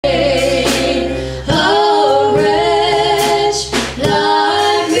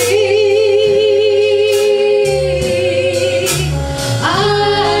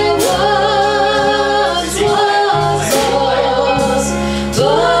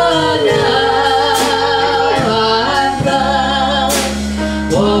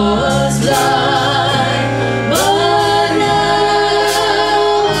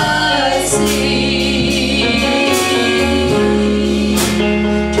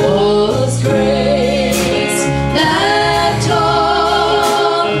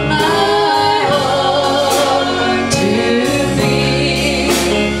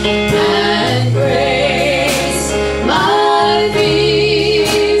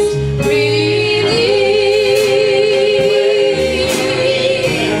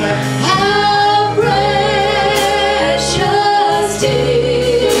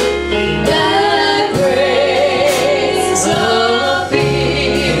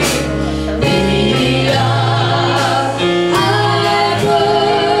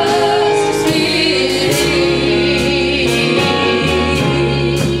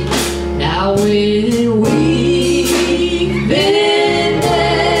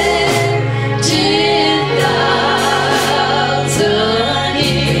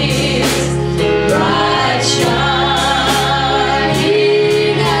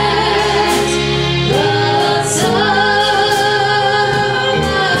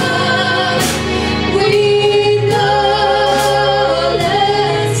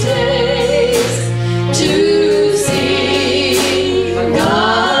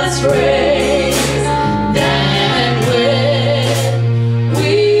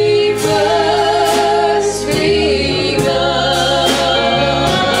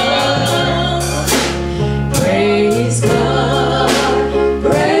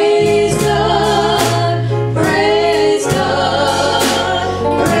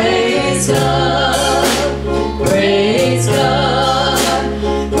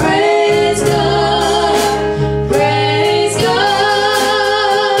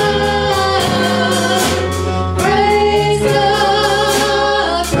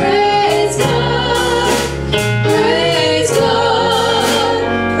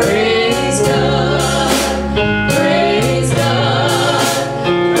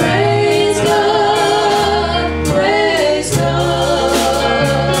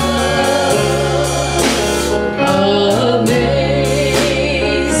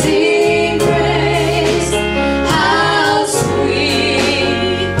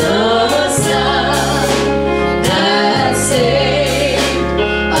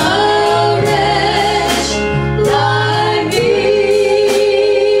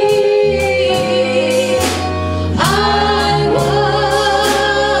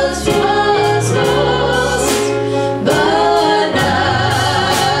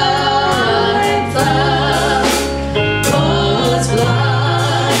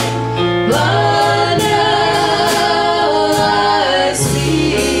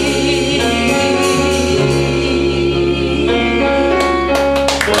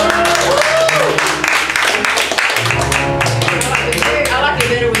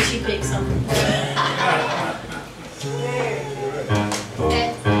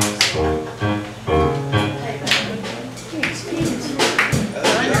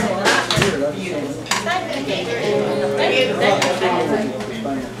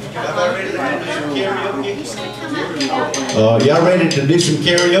Y'all ready to do some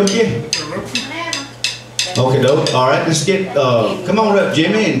karaoke? Okay, dope. All right, let's get, come on up,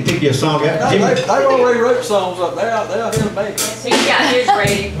 Jimmy, and pick your song out. No, Jimmy. they've already wrote songs up there. They're here to make it. So you got his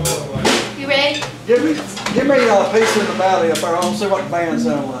ready. You ready? Give me Peace in the Valley up there. I want to see what the band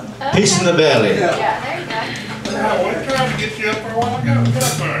sound like. Okay. Peace in the Valley. Yeah, there you go. I tried to get you up there a while ago. Get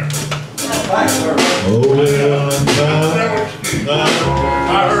up there. Thanks, sir. Oh, well, I'm tired. I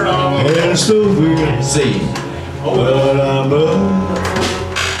heard all of it. And it's so weird to see. But I'm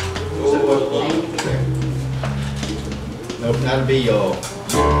Nope, that'll be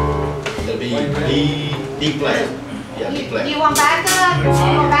D flat. Yeah, D flat. You want backup? You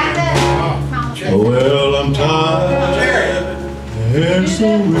want backup? Oh, well, I'm tired. And so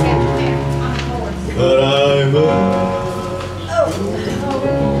weary. But I'm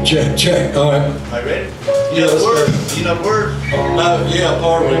Check. All right. Are you ready? Yeah, let's go. You know the words? Yeah,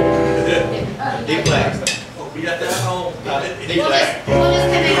 partly. D flat. We got that home. D flat. We'll just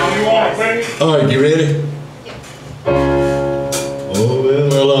come in. You want to sing? All right, you ready? Oh,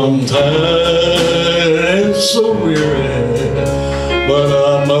 Well, I'm tired and so weary, but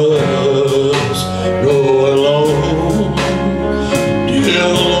I must go along. Dear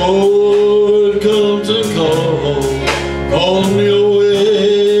Lord, come to call me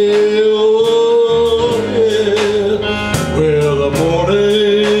away. Oh, yeah. Well, the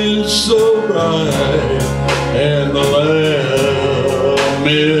morning's so bright and the lamb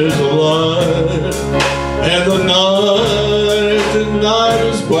is alive, and the night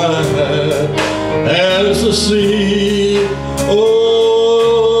is white as the sea.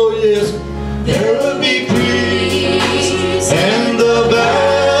 Oh yes, there will be peace in the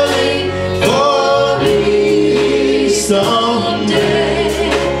valley for me someday.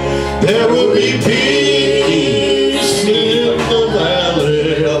 There will be peace in the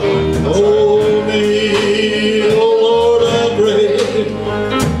valley for me. Oh Lord, I pray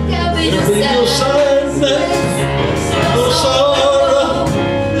there'll be no sadness, no sorrow,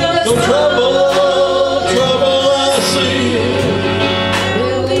 no trouble I see.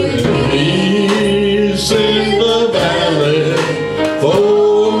 Peace in the valley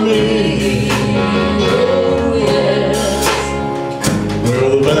for me. Well,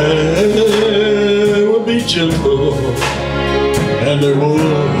 the land will be gentle and the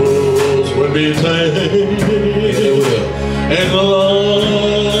wolves will be tame, and the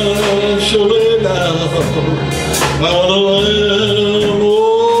lion shall lay down by the lamb,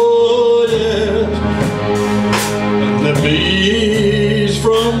 oh yes, and the beast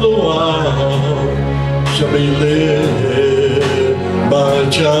from the wild shall be led by a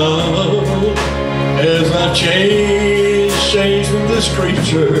child. As I change from this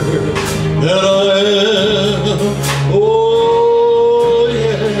creature that I am, oh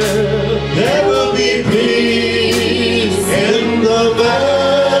yeah, there will be peace in the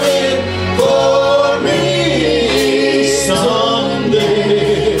valley for me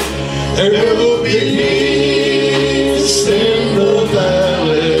someday. There will be peace in the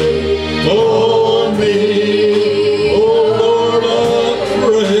valley for me. Oh Lord, I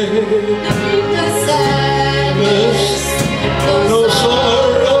pray. No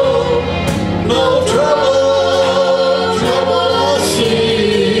sorrow, no trouble I see.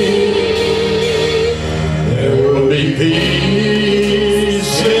 There will be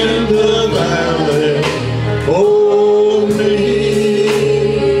peace in the valley for me.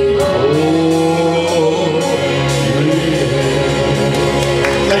 Oh, yeah.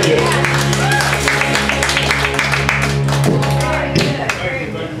 Thank you.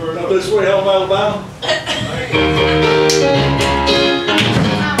 This way home, Alabama.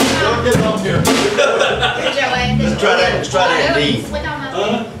 Don't get up here. Let's try that D.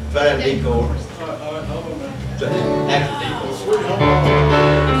 Try that D chord. After D chord.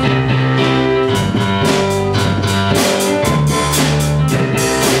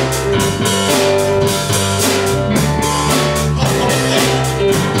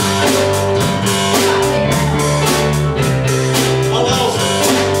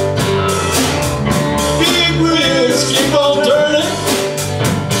 Big wheels keep on turning,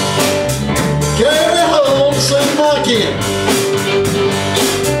 carry home St. Mike in.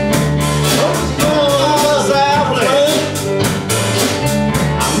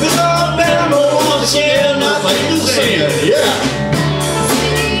 Miss Alabama once again, nothing to sin. Yeah.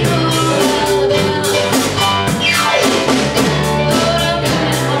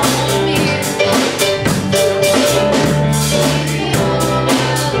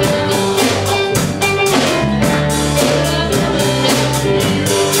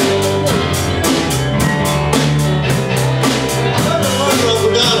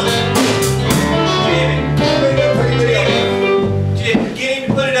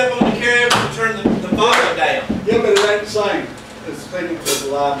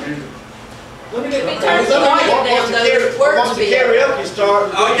 live music. Let me Turn the volume down, though, the words once the will be karaoke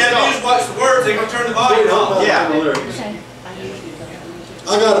start. All you gotta do is watch the words, they're gonna turn the volume off. Yeah. I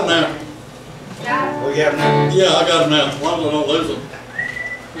got them now. We have now. Yeah, I got them now. As long as I don't lose them.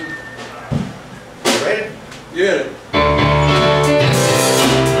 Ready? Yeah.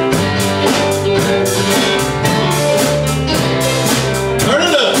 Turn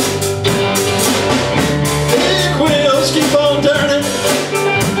it up. Big wheels keep on turning.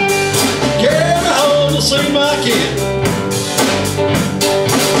 Carry me home to see my kid.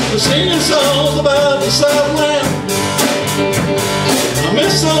 We're singing songs about the Southland. I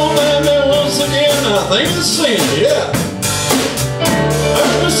miss old man there once again. I think it's sin, yeah.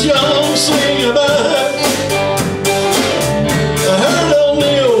 Ernest Young sing about her. I heard old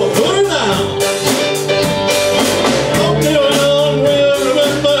Neil put her down. Old Neil Young will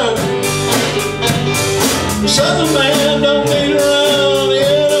remember. The Southern man don't need around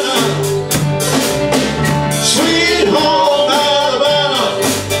anyhow. Sweet home Alabama,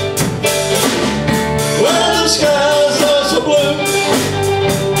 where the skies are so blue.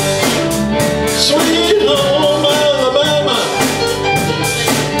 Sweet home Alabama,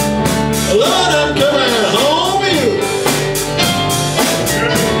 Lord, I'm coming home to you.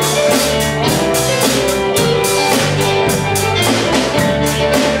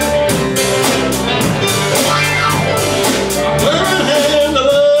 Wearing hand to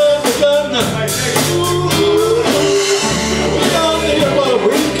love the governor. We all did what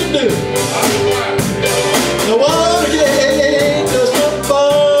we could do. The Watergate does not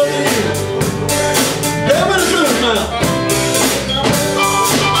bother you. Tell me the truth now.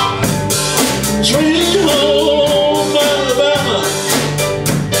 Sweet home Alabama,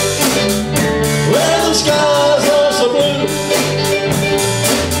 where the skies are so blue.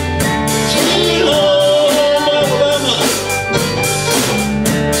 Sweet home Alabama,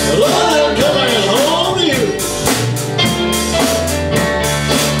 Lord, I'm coming home to you.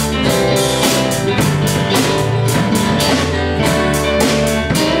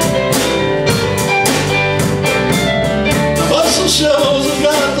 The bustle shows have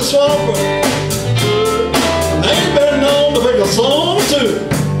got the swamper. Ain't been known to pick a song too.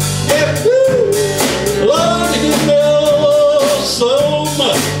 Yeah, woo. Lord, you give me so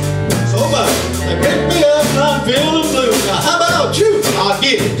much, so much. They pick me up and I'm feeling blue. Now how about you? I'll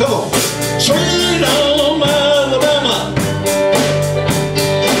get it. Come on. Sweet home Alabama,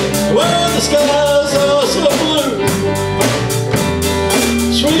 where the skies are so blue.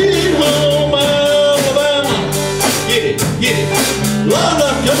 Sweet home Alabama, Get it. Get it. Lord,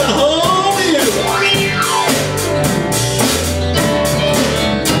 I'm coming home to you.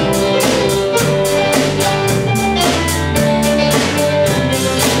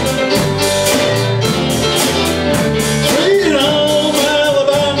 Sweet home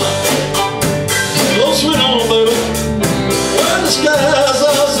Alabama, oh sweet home baby, where the skies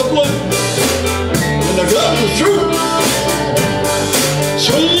are so blue, and the governor's true.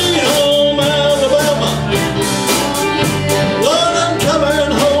 Sweet home Alabama, Lord, I'm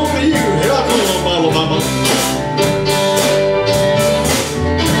coming home to you. Here I come, Alabama.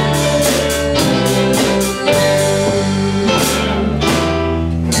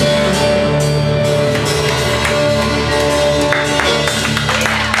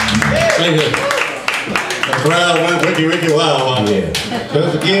 The crowd went wiki wiki wow. Yeah.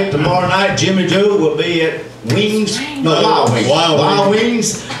 Don't forget, tomorrow night, Jimmy Joe will be at Wings. No, Wild Wings. Wild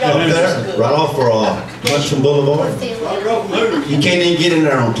Wings. Up there, right off for Clemson Boulevard. You can't even get in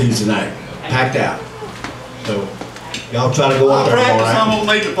there on Tuesday night. Packed out. So, y'all try to go out there tomorrow I'm night.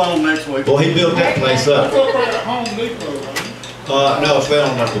 gonna need the phone next week. Well, he built that place up. Home Depot. No, it's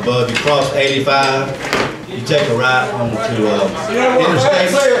failing up above. You cross 85, you take a right onto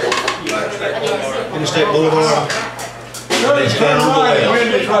Interstate Boulevard. It's down on the left.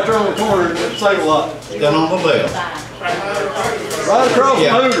 Wendy's right there on the corner at Save-A-Lot. Down on the left. Right across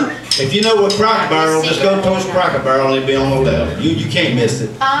Yeah. the Hooters. If you know what Cracker Barrel, just go towards Cracker Barrel and it'll be on the left. You can't miss it.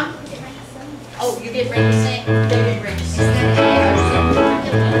 Oh, you get ready to sing? They get ready to sing.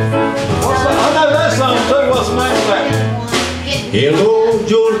 What's that? I know that song too. What's the name of that? Hello,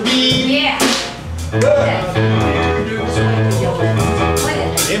 George B. Yeah.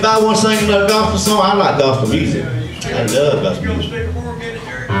 Anybody want to sing another gospel song? I like gospel music. I love gospel music.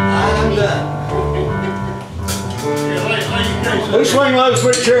 I'm done. Who swing low,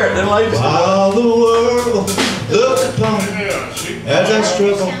 sweet chariot? Then ladies. While the world looks upon me as I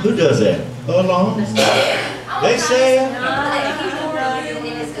struggle, who does that? Alone. They say, I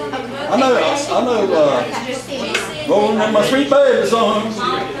know, going on my sweet baby song.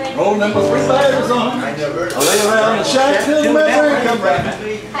 Roll number 3 babies on. I lay around and shine till the memory come back.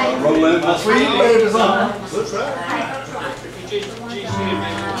 Roll number 3 babies on. That's right.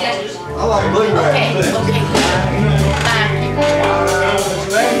 I like bluegrass. Okay.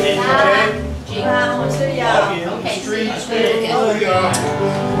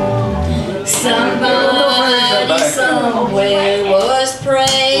 Somebody somewhere was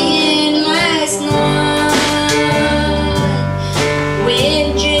praying last night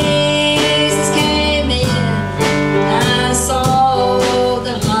when Jesus came in. I saw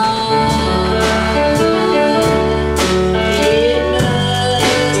the light. It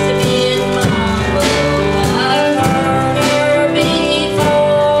must have been Mama. I've heard her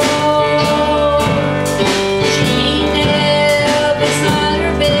before. She knelt beside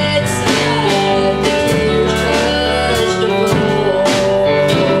her bedside. The tears touched the floor.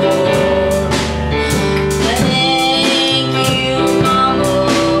 Thank you, Mama,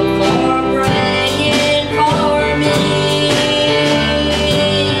 for praying for me.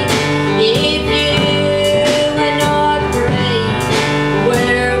 If you had not prayed,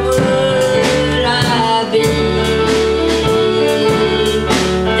 where would I be?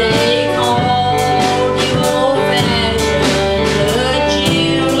 They called you old-fashioned, but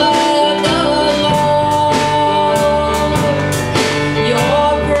you loved the Lord. Your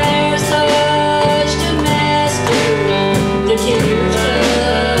prayers touched the Master, the tears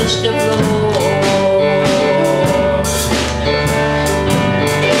touched the floor.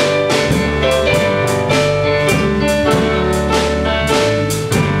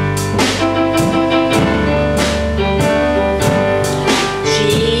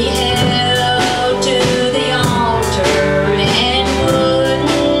 She held to the altar and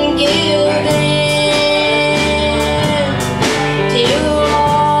wouldn't give in till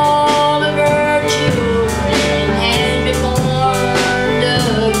all of her children had been born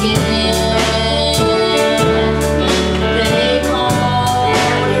again. They called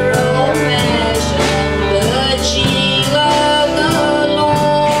her old-fashioned, but she loved the Lord.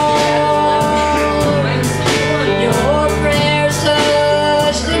 Your prayers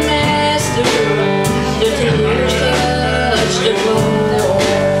touched the Master, the tears touched the floor.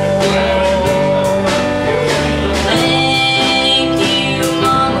 Thank you,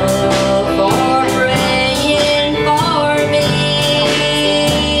 Mama, for praying for me.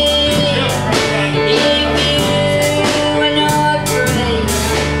 If you had not prayed,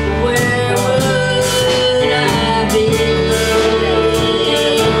 where would I be?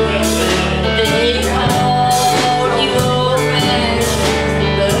 They called you old-fashioned,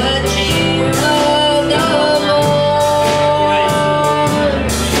 but you loved the Lord.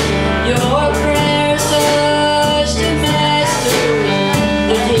 Your prayers touched the Master,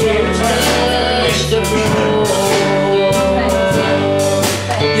 the tears touched the floor.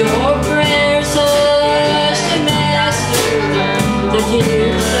 Your prayers touched the Master, the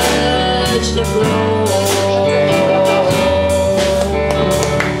tears touched the floor.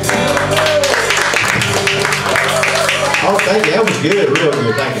 Oh, thank you. That was good, real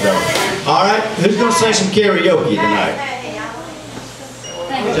good. Thank you, dog. All right, who's gonna sing some karaoke tonight?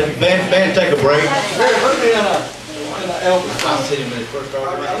 Band, take a break. Put me in a Elvis.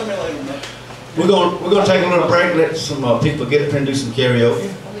 We're gonna take a little break. Let some people get up here and do some karaoke.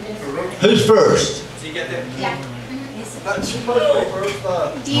 Who's first? That's supposed to be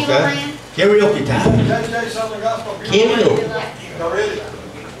first. Do you Okay. mind? Karaoke time. JJ, Southern Gospel. Karaoke. Y'all ready?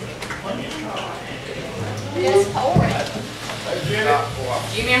 Just pour it.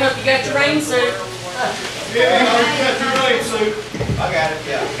 Jimmy, I hope you got your rain suit. Yeah, you got your rain suit. I got it,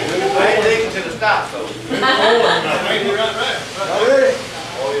 yeah. I ain't leaving till it stops, though. Ain't right there. Y'all ready?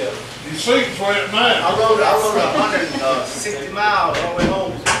 Oh, yeah. Your seat's wet now. I rode 160 miles all the way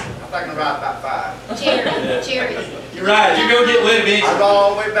home. I think I can ride about 5. Cherry. You're right. You're going to get wet eventually. I rode all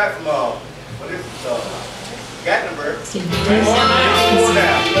the way back from, what is it, Gatlinburg. More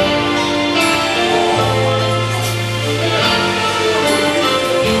down.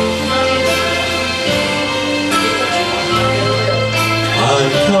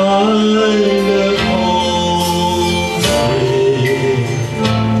 I'm kind of homesick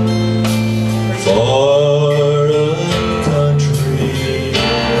for a country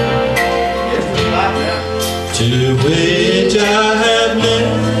to which I have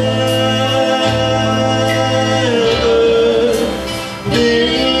never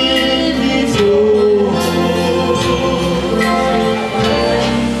been.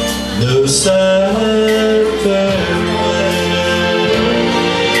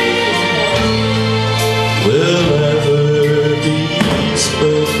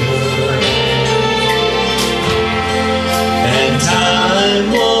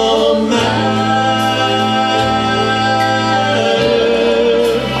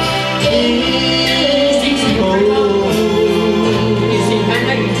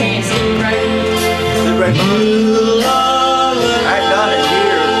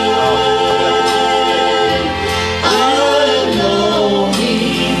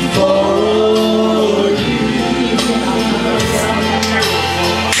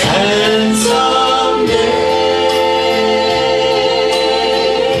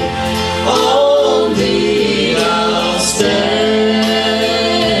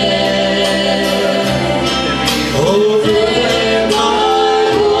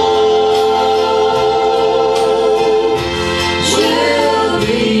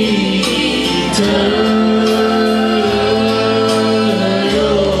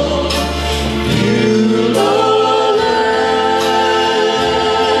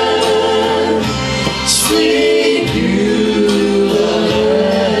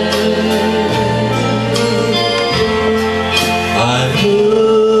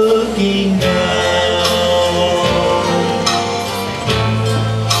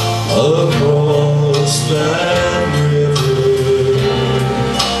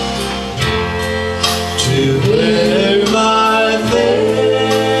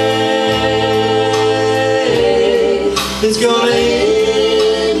 It's gonna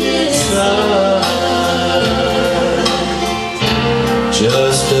end inside.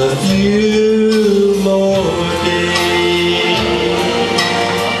 Just a few more days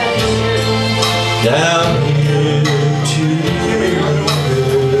down here to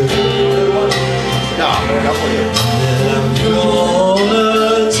and I'm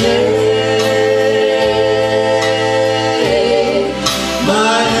gonna take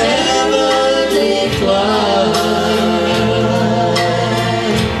my heavenly flight.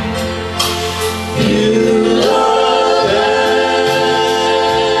 You love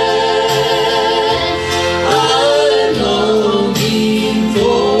I'm longing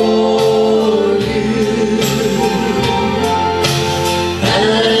for you,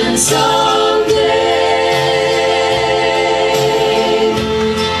 and someday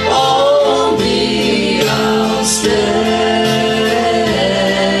on thee I'll stand.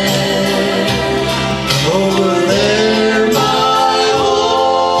 Over there my home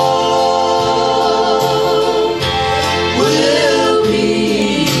will be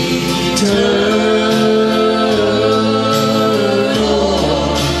eternal.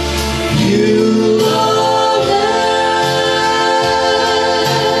 You love them,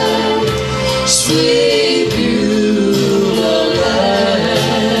 sweet Beulah land.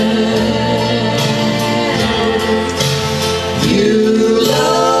 You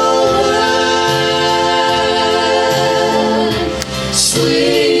love them,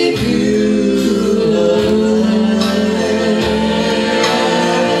 sweet Beulah land.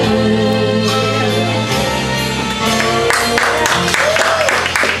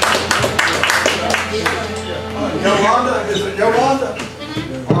 Yolanda, is it Yolanda?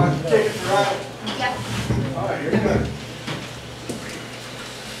 All right, take it to right. Yep. All right, here you go.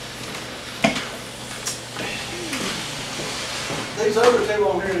 These other two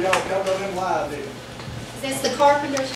on here, y'all come to them live, did you? That's the Carpenters.